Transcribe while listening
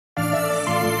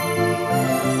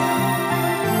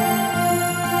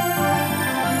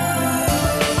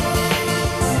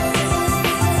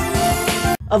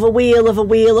of a wheel of a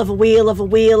wheel of a wheel of a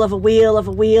wheel of a wheel of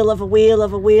a wheel of a wheel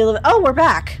of a wheel of. Oh, we're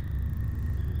back.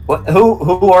 What?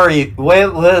 Who are you?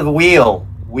 Wheel.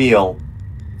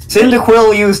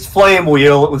 Cyndaquil used flame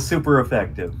wheel. It was super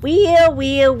effective.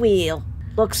 Wheel.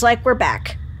 Looks like we're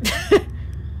back.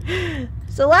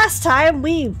 So last time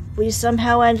we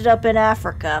somehow ended up in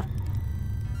Africa.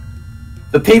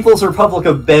 The People's Republic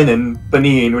of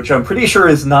Benin, which I'm pretty sure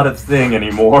is not a thing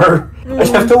anymore. I'd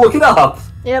have to look it up.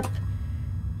 Yep.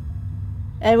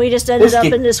 And we just ended up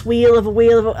in this wheel of a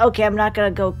wheel of a... Okay, I'm not gonna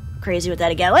go crazy with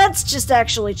that again. Let's just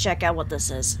actually check out what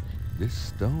this is. This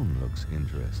stone looks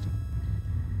interesting.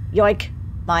 Yoink.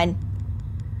 Mine.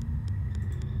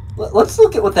 Let's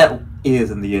look at what that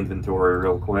is in the inventory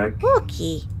real quick.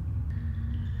 Okay.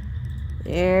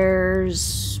 There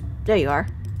you are.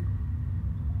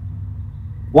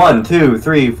 1, 2,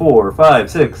 3, 4,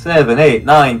 5, 6, 7, 8,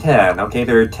 9, 10. Okay,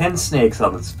 there are 10 snakes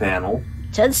on this panel.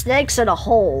 10 snakes in a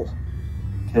hole.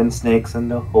 10 snakes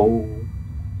in a hole.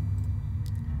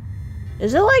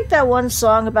 Is it like that one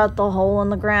song about the hole in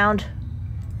the ground?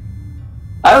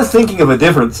 I was thinking of a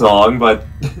different song, but...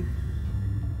 Do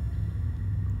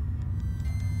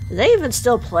they even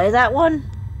still play that one?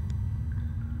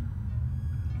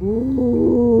 Ooh.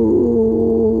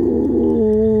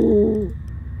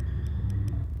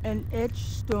 An etched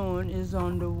stone is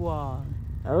on the wall.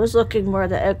 I was looking more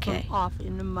at okay. From off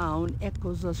in the mound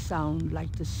echoes a sound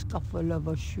like the scuffle of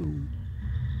a shoe.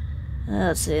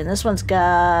 Let's see, and this one's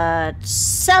got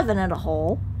 7 in a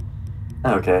hole.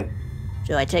 Okay.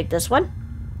 Do I take this one?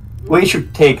 We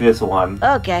should take this one.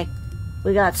 Okay.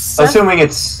 We got 7. Assuming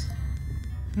it's...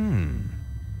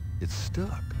 It's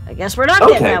stuck. I guess we're not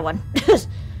getting that one.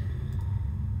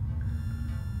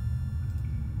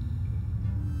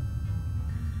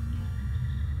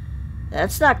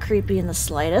 That's not creepy in the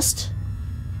slightest.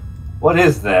 What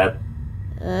is that?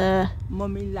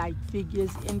 Mummy-like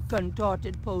figures in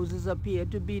contorted poses appear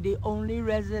to be the only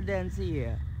residents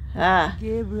here.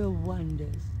 Gabriel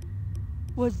wonders,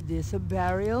 was this a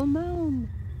burial mound?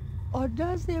 Or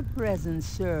does their presence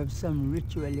serve some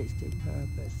ritualistic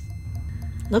purpose?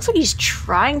 Looks like he's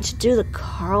trying to do the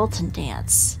Carlton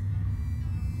dance.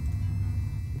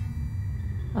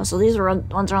 Oh, so these are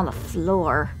ones are on the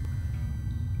floor.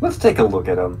 Let's take a look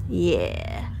at them.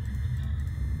 Yeah.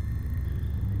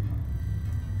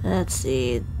 Let's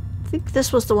see. I think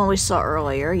this was the one we saw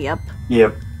earlier. Yep.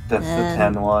 Yep. That's the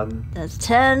 10 one. That's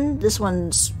 10. This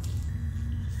one's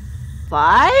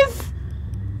 5?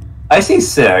 I see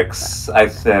 6, I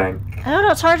think. I don't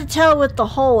know. It's hard to tell with the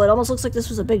hole. It almost looks like this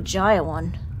was a big giant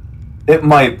one. It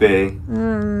might be.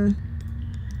 And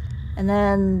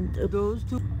then... Those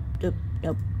two...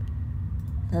 Nope.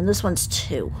 And this one's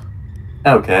 2.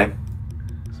 Okay.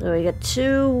 So we get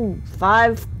 2,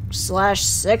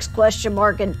 5/6 question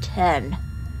mark and 10.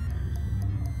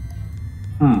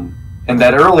 And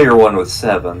that earlier one was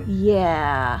 7.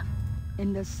 Yeah.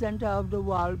 In the center of the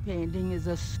wall painting is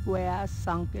a square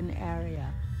sunken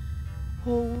area.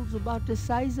 Holes about the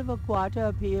size of a quarter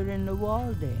appear in the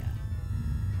wall there.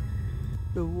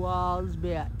 The walls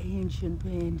bear ancient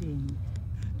paintings.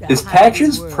 Is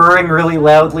Patches purring really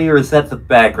loudly, or is that the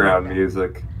background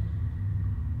music?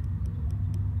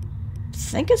 I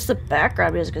think it's the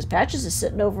background music, because Patches is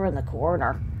sitting over in the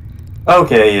corner.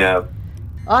 Okay, yeah.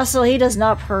 Also, he does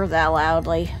not purr that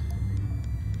loudly.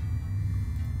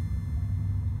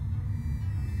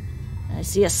 I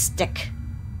see a stick.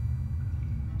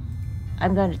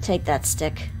 I'm going to take that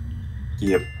stick.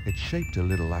 Yep. It's shaped a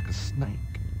little like a snake.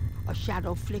 A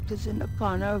shadow flickers in the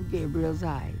corner of Gabriel's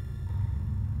eye.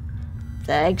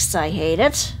 Thanks, I hate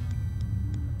it.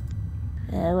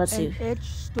 Let's see. An etched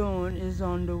stone is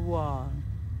on the wall.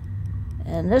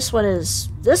 And this one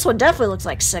definitely looks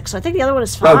like 6, so I think the other one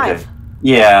is 5. Okay.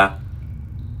 Yeah.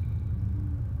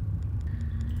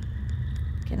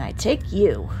 Can I take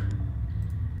you?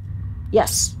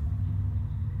 Yes.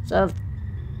 So...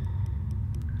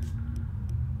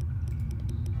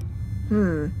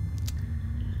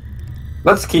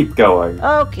 Let's keep going.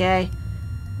 Okay.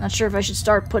 Not sure if I should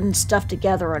start putting stuff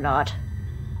together or not.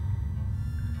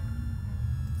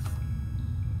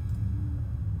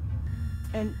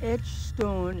 An etched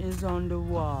stone is on the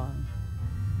wall.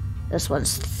 This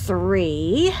one's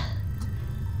 3.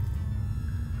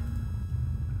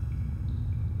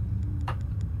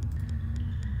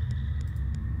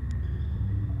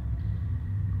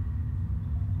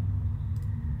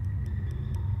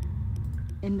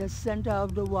 In the center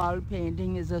of the wall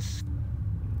painting is a...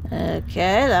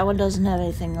 Okay, that one doesn't have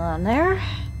anything on there.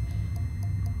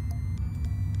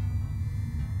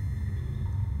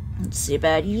 Let's see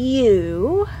about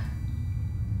you.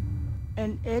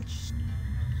 An etched...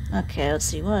 Okay, let's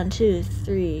see. 1, 2,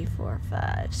 3, 4,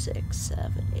 5, 6,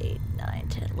 7, 8, 9,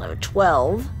 10, 11,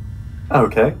 12.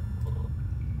 Okay.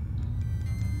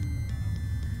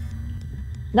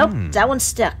 Nope, that one's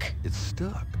stuck. It's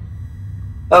stuck.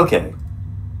 Okay.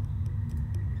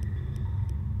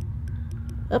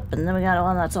 Oh, and then we got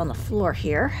one that's on the floor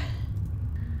here.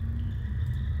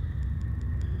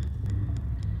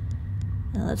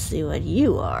 Now let's see what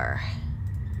you are.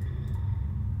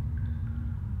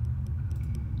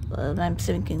 Well, I'm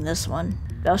thinking this one.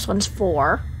 This one's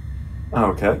 4.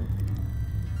 Okay.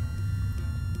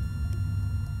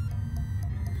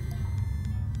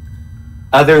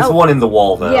 There's one in the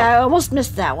wall, though. Yeah, I almost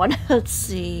missed that one. Let's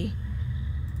see.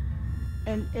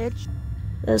 An itch.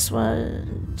 This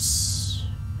one's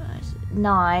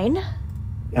 9.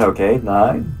 Okay,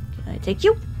 9. Can I take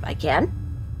you? I can.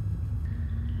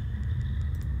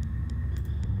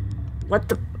 What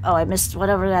the... Oh, I missed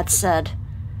whatever that said.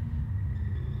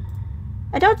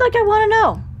 I don't think I want to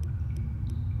know.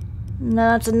 No,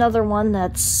 that's another one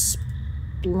that's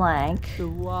blank. The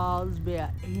walls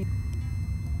bear...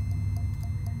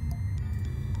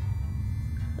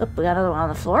 Oh, we got another one on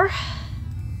the floor.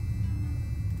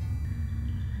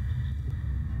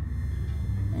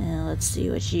 And let's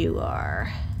see what you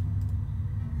are.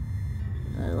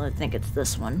 I think it's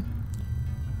this one.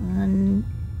 1,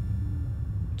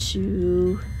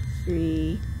 2,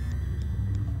 3,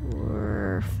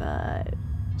 4, 5,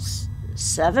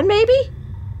 7, maybe?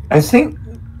 I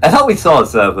thought we saw a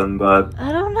 7, but...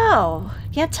 I don't know.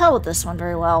 Can't tell with this one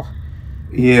very well.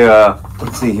 Yeah.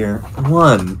 Let's see here.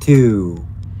 1, 2...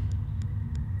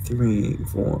 3,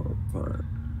 4,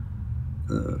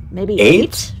 5. Maybe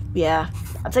 8? Yeah,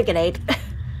 I'm thinking 8.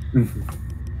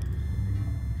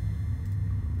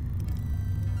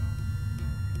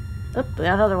 Oh, we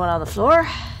got another one on the floor.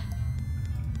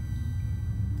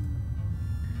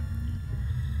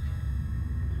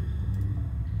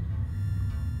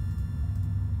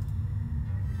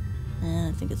 And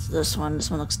I think it's this one.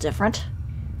 This one looks different.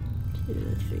 2,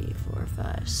 3, 4,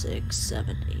 5, 6,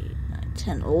 7, 8, 9,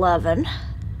 10, 11.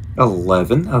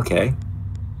 11, okay.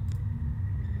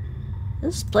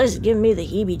 This place is giving me the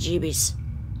heebie-jeebies.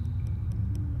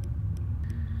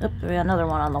 Oh, we got another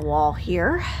one on the wall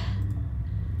here.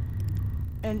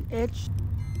 An itch.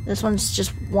 This one's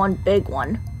just one big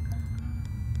one.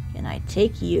 Can I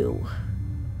take you?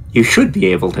 You should be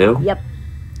able to. Yep.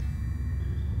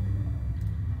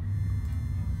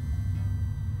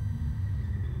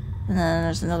 And then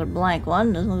there's another blank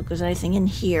one. Doesn't look like there's anything in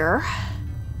here.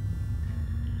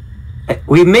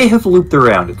 We may have looped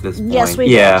around at this point. Yes, we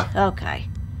did. Okay.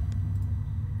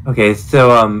 Okay,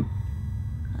 so,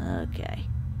 Okay.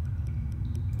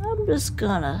 I'm just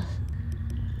gonna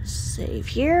save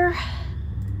here.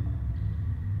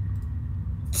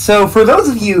 So, for those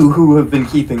of you who have been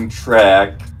keeping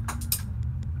track,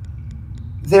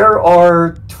 there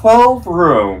are 12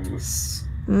 rooms.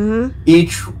 Mm-hmm.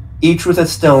 Each with a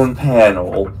stone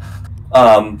panel.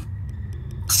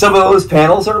 Some of those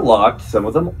panels are locked, some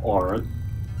of them aren't.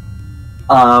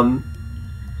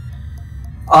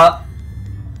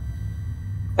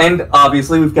 And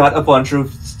obviously we've got a bunch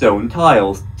of stone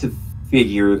tiles to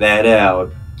figure that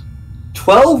out.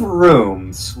 12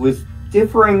 rooms with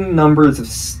differing numbers of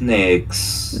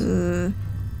snakes. The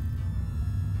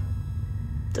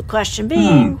question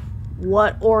being,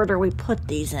 what order we put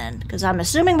these in? Because I'm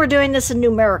assuming we're doing this in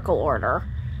numerical order.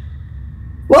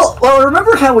 Well,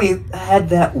 remember how we had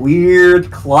that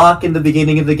weird clock in the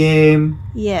beginning of the game?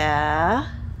 Yeah.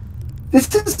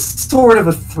 This is sort of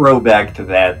a throwback to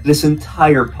that, this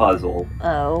entire puzzle.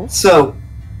 Oh. So,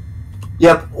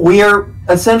 yep, we are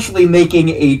essentially making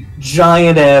a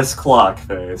giant-ass clock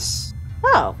face.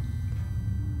 Oh.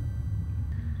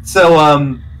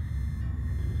 So,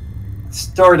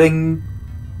 starting...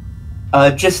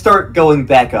 just start going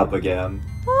back up again.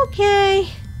 Okay.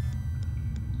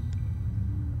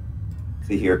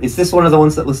 See here, is this one of the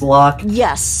ones that was locked?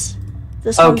 Yes.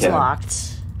 This one's Okay.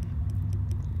 locked.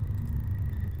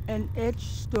 An etched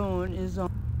stone is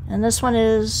on. And this one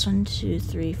is 1, 2,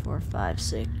 3, 4, 5,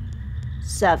 6,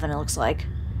 7, it looks like.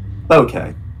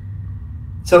 Okay.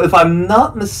 So if I'm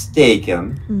not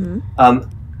mistaken,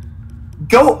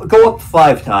 go up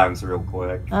 5 times real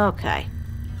quick. Okay.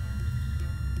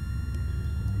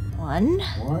 1,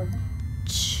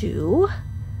 2,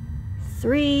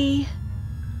 3,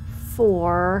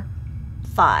 4,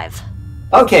 5.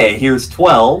 Okay, here's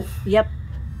 12. Yep.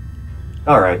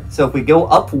 Alright, so if we go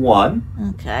up 1,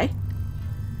 Okay.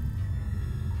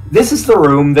 this is the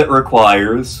room that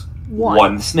requires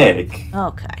 1 snake.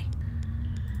 Okay.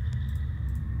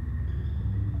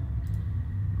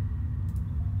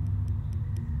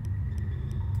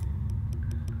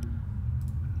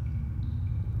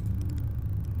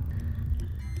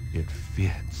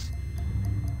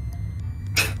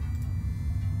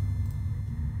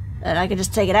 And I can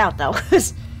just take it out, though.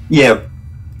 Yep.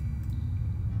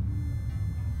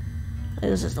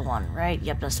 This is the one, right?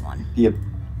 Yep, that's the one. Yep.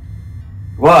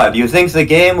 What, you think the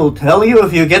game will tell you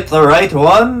if you get the right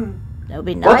one? That would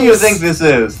be nice. What do you think this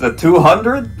is? The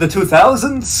 200? The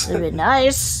 2000s? That would be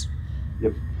nice.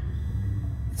 Yep.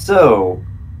 So,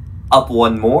 up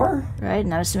one more? Right,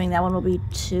 and I'm assuming that one will be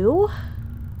 2?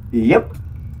 Yep.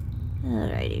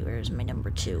 Alrighty, where's my number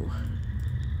 2?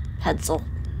 Pencil.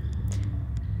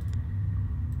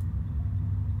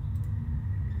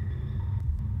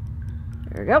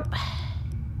 There we go.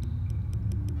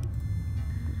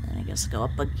 Then I guess go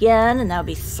up again, and that would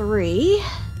be 3.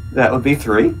 That would be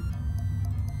 3.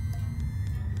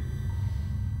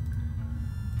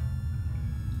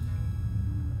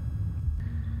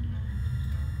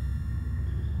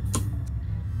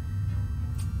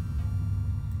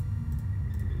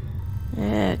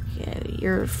 Okay,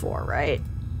 you're 4, right?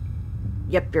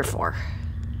 Yep, you're 4.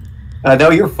 No,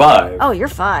 you're 5. Oh, you're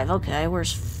 5. Okay, are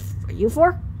you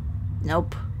 4?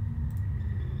 Nope.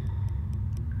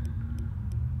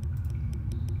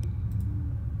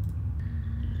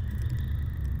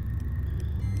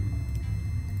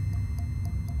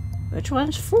 Which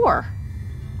one's 4?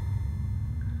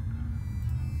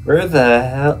 Where the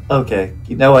hell? Okay,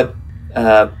 you know what?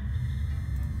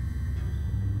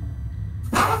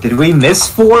 Did we miss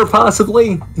 4,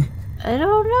 possibly? I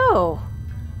don't know.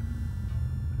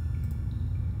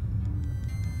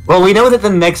 Well, we know that the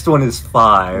next one is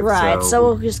 5. Right, so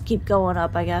we'll just keep going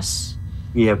up, I guess.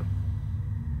 Yep.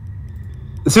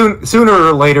 Sooner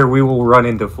or later, we will run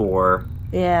into 4.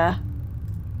 Yeah.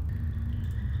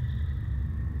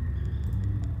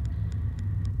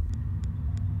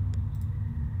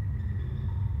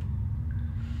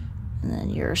 And then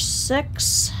you're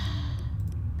 6.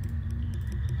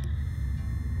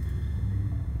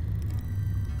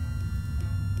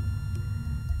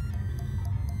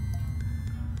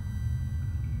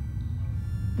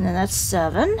 And then that's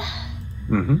 7.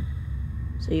 Mm-hmm.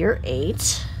 So you're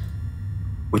 8.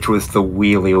 Which was the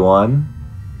wheelie one.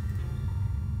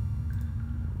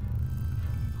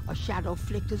 A shadow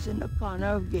flickers in the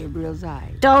corner of Gabriel's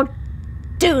eye. Don't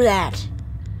do that!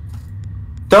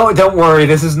 Don't worry,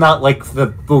 this is not like the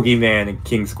boogeyman in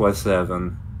King's Quest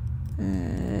 7.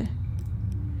 9?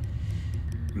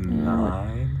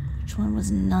 Which one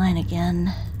was 9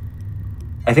 again?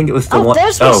 I think it was the one... one... Oh,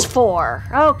 this was 4.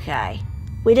 Okay.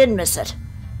 We didn't miss it.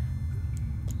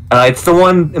 It's the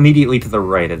one immediately to the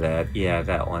right of that. Yeah,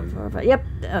 that one. 4, 5, yep,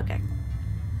 okay.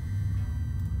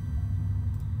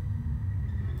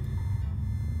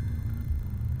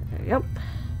 Yep.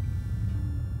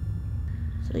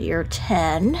 So you're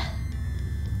 10.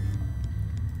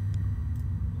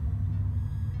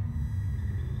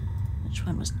 Which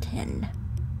one was 10?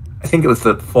 I think it was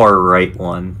the far right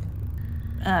one.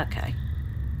 Okay.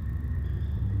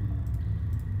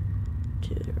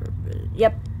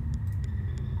 Yep.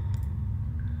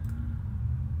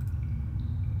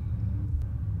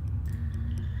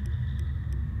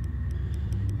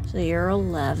 So you're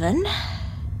 11. I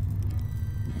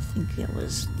think it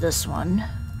was this one.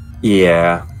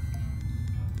 Yeah.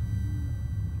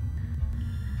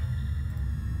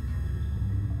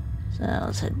 So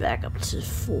let's head back up to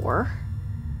 4.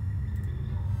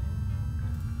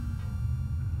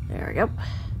 There we go.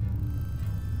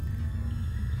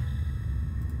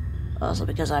 Also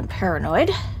because I'm paranoid.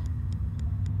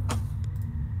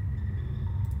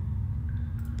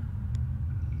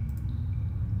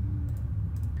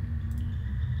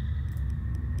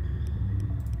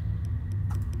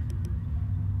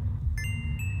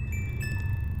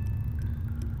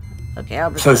 Okay,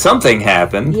 I'll So something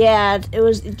happened. Yeah,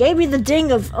 it gave me the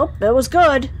ding of, oh, it was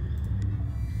good.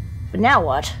 But now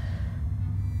what?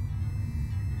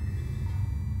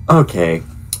 Okay.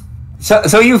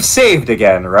 So you've saved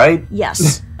again, right?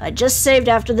 Yes. I just saved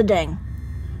after the ding.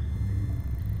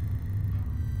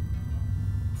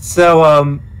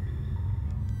 So,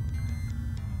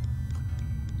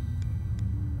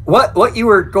 what you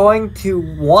were going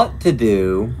to want to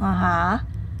do... Uh-huh.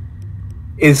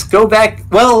 ...is go back...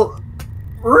 Well,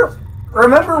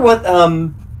 remember what,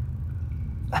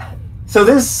 So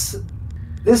this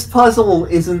puzzle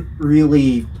isn't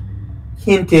really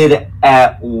hinted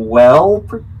at well,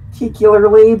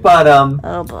 particularly, but,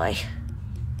 Oh, boy.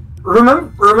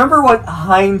 Remember what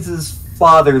Heinz's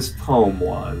father's poem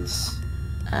was?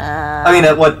 I mean,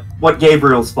 what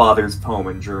Gabriel's father's poem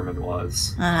in German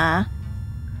was. Uh-huh.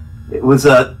 It was,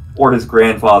 or his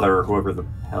grandfather, or whoever the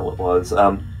hell it was.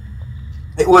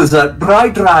 It was, Drei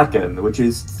Drachen, which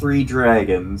is 3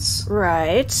 dragons.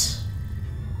 Right.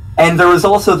 And there was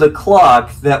also the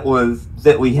clock that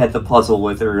we had the puzzle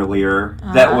with earlier.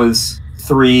 That was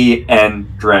 3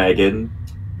 and dragon.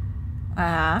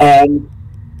 And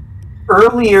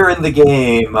earlier in the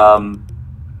game,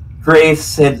 Grace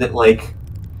said that, like,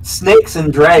 snakes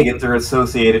and dragons are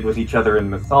associated with each other in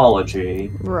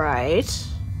mythology. Right.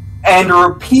 And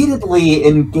repeatedly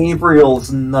in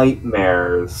Gabriel's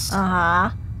nightmares,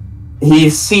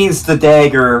 he sees the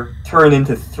dagger turn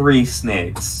into 3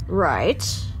 snakes. Right.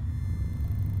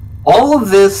 All of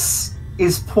this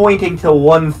is pointing to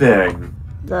one thing.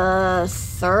 The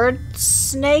 3rd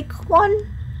snake one?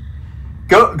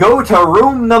 Go to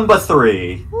room number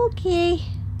 3. Okay.